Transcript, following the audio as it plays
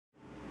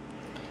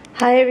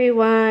Hi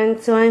everyone,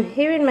 so I'm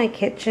here in my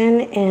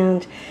kitchen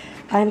and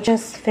I'm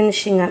just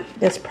finishing up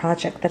this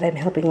project that I'm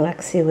helping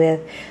Lexi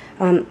with.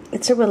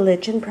 It's a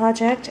religion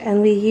project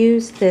and we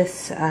use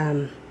this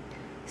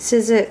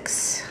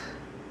Sizzix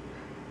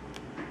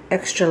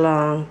extra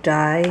long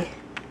die.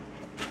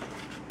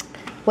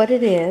 What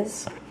it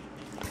is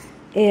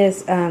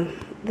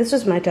this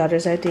was my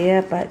daughter's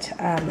idea, but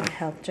I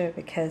helped her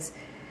because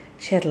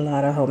she had a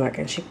lot of homework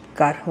and she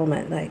got home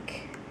at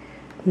like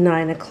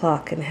 9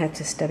 o'clock and had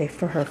to study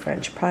for her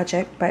French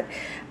project. But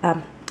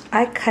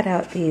I cut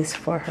out these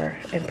for her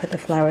and put the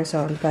flowers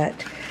on,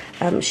 but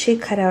she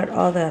cut out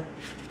all the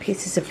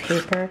pieces of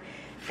paper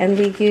and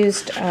we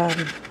used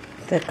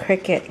the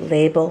Cricut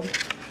label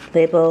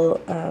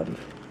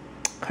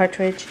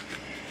cartridge.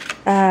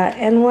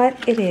 And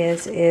what it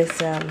is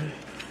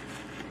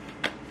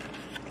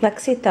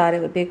Lexi thought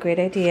it would be a great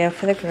idea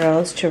for the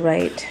girls to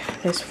write.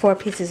 There's 4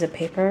 pieces of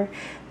paper,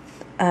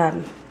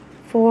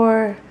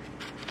 4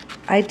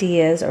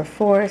 ideas or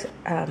 4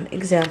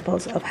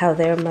 examples of how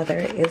their mother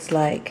is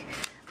like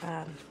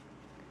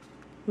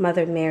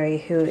Mother Mary,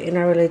 who in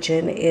our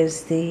religion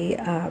is the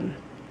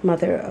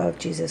mother of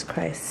Jesus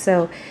Christ.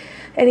 So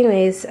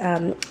anyways,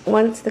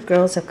 once the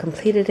girls have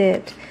completed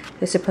it,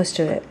 they're supposed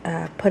to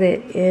put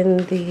it in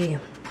the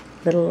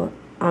little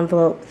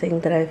envelope thing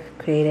that I've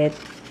created,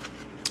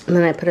 and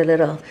then I put a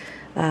little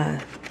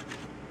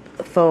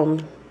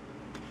foam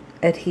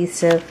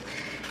adhesive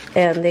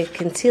and they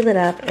can seal it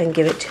up and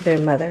give it to their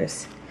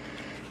mothers.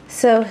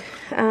 So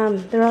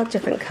they're all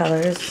different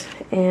colors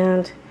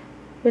and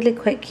really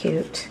quite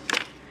cute.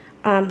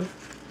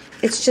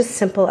 It's just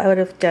simple. I would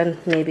have done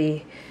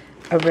maybe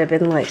a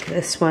ribbon like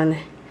this one,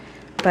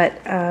 but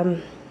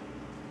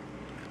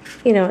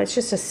you know, it's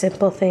just a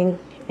simple thing,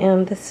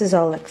 and this is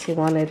all Lexi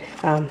wanted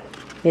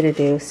me to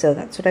do, so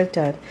that's what I've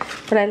done.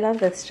 But I love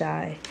this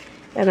die,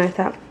 and I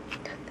thought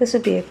this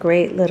would be a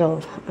great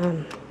little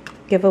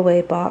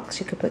giveaway box.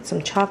 You could put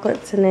some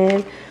chocolates in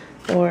it,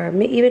 or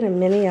even a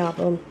mini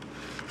album.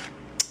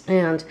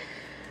 And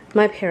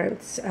my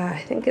parents, I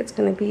think it's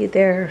going to be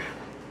their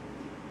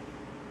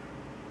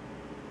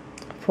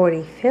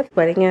 45th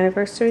wedding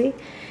anniversary,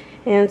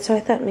 and so I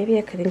thought maybe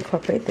I could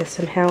incorporate this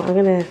somehow. I'm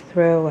going to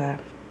throw a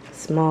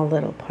small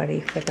little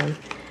party for them,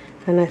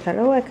 and I thought,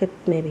 oh, I could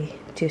maybe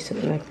do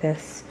something like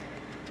this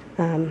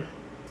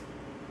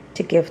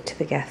to give to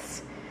the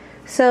guests.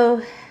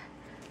 So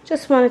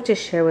just wanted to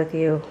share with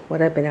you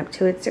what I've been up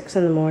to. It's 6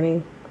 in the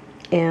morning,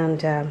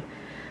 and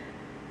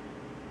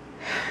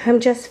I'm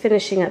just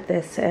finishing up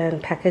this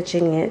and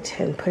packaging it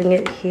and putting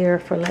it here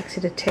for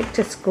Lexi to take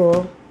to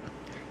school.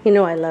 You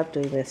know, I love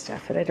doing this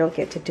stuff, and I don't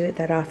get to do it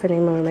that often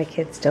anymore. My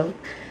kids don't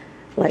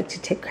like to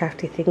take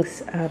crafty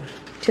things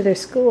to their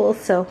school,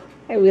 so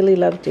I really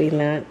love doing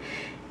that.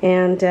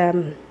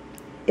 And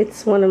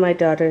it's one of my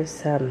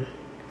daughter's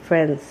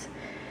friends'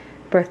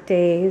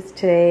 birthdays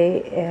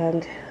today,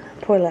 and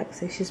poor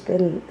Lexi, she's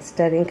been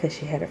studying because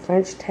she had a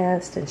French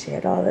test and she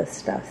had all this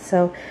stuff.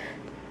 So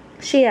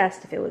she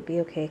asked if it would be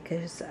okay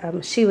because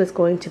she was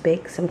going to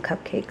bake some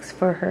cupcakes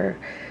for her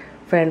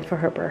friend for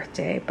her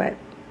birthday, but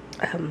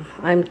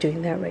I'm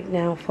doing that right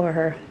now for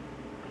her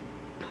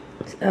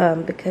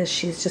because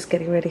she's just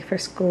getting ready for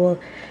school,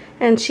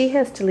 and she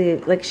has to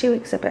leave. Like, she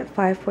wakes up at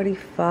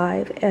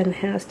 5:45 and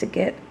has to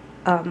get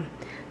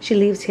she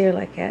leaves here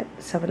like at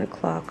 7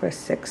 o'clock or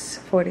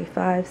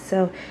 6:45,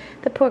 so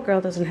the poor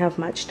girl doesn't have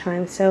much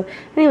time. So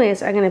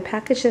anyways, I'm going to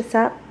package this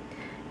up,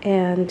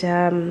 and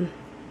then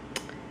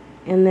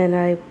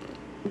I'm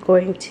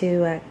going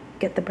to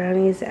get the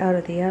brownies out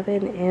of the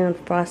oven and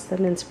frost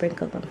them and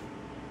sprinkle them.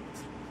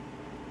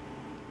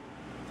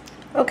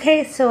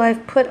 Okay, so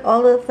I've put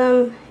all of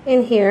them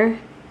in here,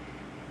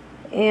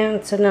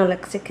 and so now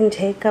Lexi can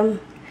take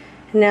them.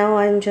 Now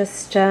I'm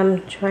just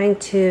trying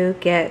to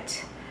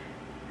get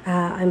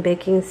I'm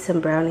baking some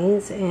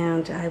brownies,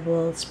 and I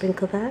will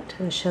sprinkle that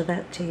and show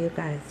that to you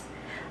guys.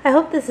 I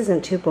hope this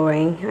isn't too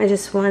boring. I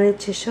just wanted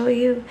to show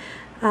you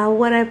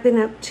what I've been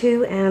up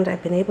to, and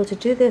I've been able to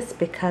do this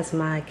because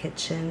my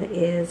kitchen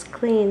is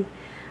clean,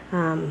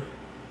 and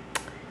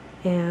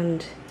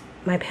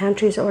my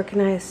pantry is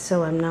organized,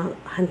 so I'm not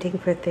hunting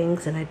for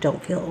things and I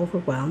don't feel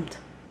overwhelmed.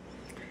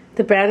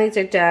 The brownies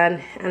are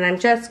done, and I'm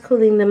just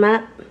cooling them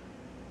up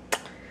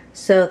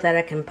so that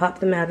I can pop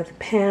them out of the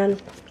pan.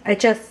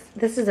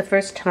 This is the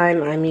first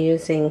time I'm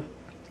using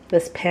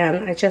this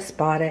pan. I just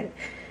bought it,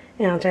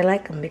 and I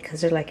like them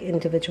because they're like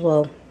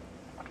individual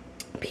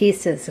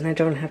pieces and I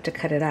don't have to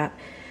cut it up.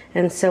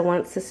 And so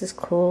once this is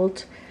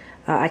cooled,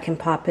 I can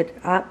pop it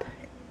up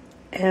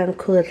and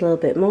cool it a little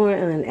bit more,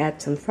 and then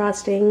add some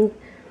frosting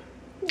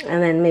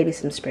and then maybe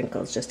some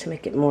sprinkles just to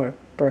make it more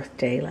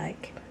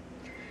birthday-like.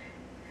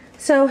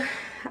 So,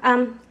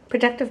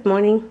 productive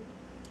morning.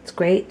 It's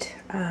great.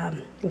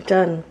 I've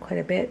done quite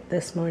a bit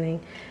this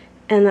morning,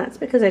 and that's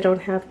because I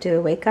don't have to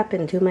wake up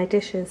and do my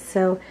dishes.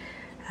 So,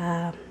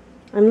 I'm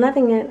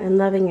loving it. I'm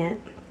loving it.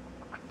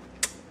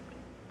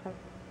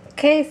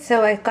 Okay,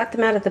 so I got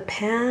them out of the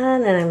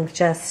pan, and I'm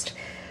just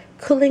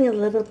cooling a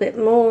little bit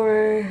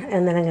more,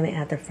 and then I'm going to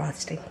add the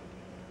frosting.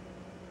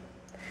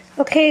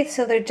 Okay,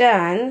 so they're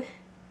done,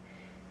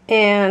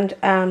 and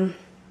I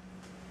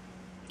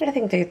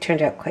think they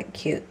turned out quite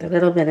cute. They're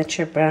little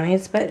miniature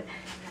brownies, but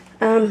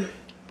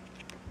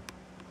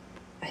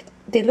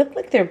they look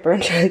like they're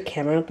burnt on the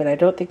camera, but I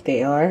don't think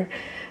they are.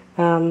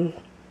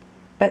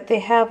 But they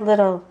have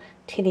little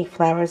teeny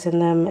flowers in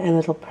them, and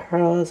little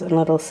pearls, and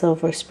little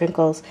silver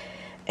sprinkles,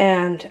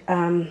 and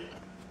I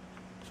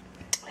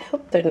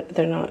hope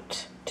they're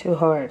not too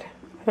hard.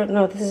 I don't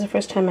know. This is the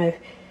first time I've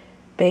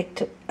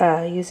baked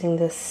using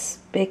this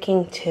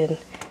baking tin,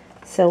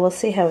 so we'll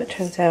see how it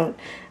turns out.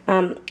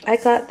 I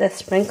got the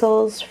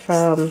sprinkles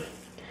from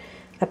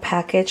a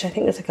package. I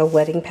think it's like a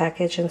wedding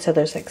package, and so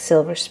there's like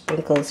silver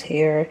sprinkles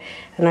here,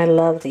 and I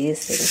love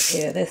these things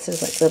here. This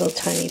is like little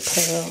tiny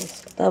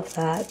pearls. Love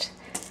that.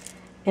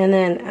 And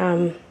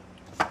then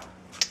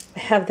I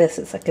have this.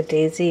 It's like a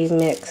daisy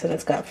mix, and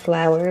it's got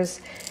flowers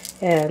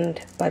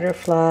and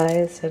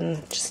butterflies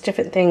and just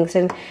different things.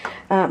 And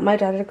my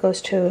daughter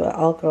goes to an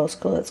all-girls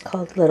school. It's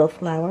called Little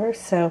Flowers,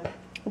 so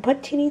I'll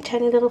put teeny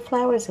tiny little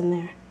flowers in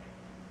there.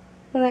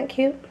 Isn't that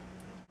cute?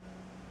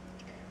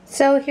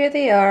 So here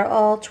they are,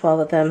 all 12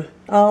 of them,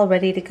 all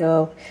ready to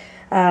go.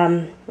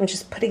 I'm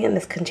just putting it in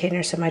this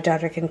container so my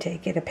daughter can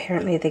take it.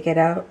 Apparently they get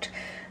out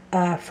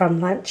from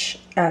lunch.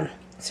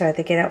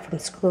 They get out from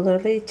school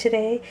early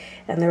today,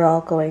 and they're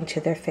all going to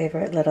their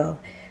favorite little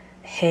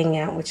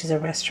hangout, which is a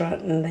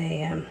restaurant, and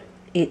they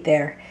eat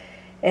there.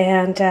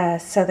 And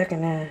so they're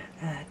gonna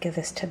give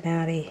this to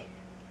Maddie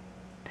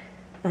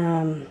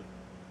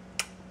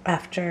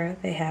after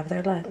they have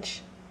their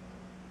lunch.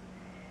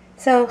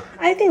 So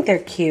I think they're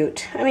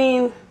cute. I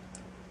mean,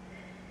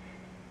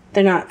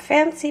 they're not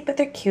fancy, but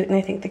they're cute, and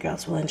I think the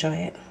girls will enjoy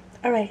it.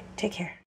 All right, take care.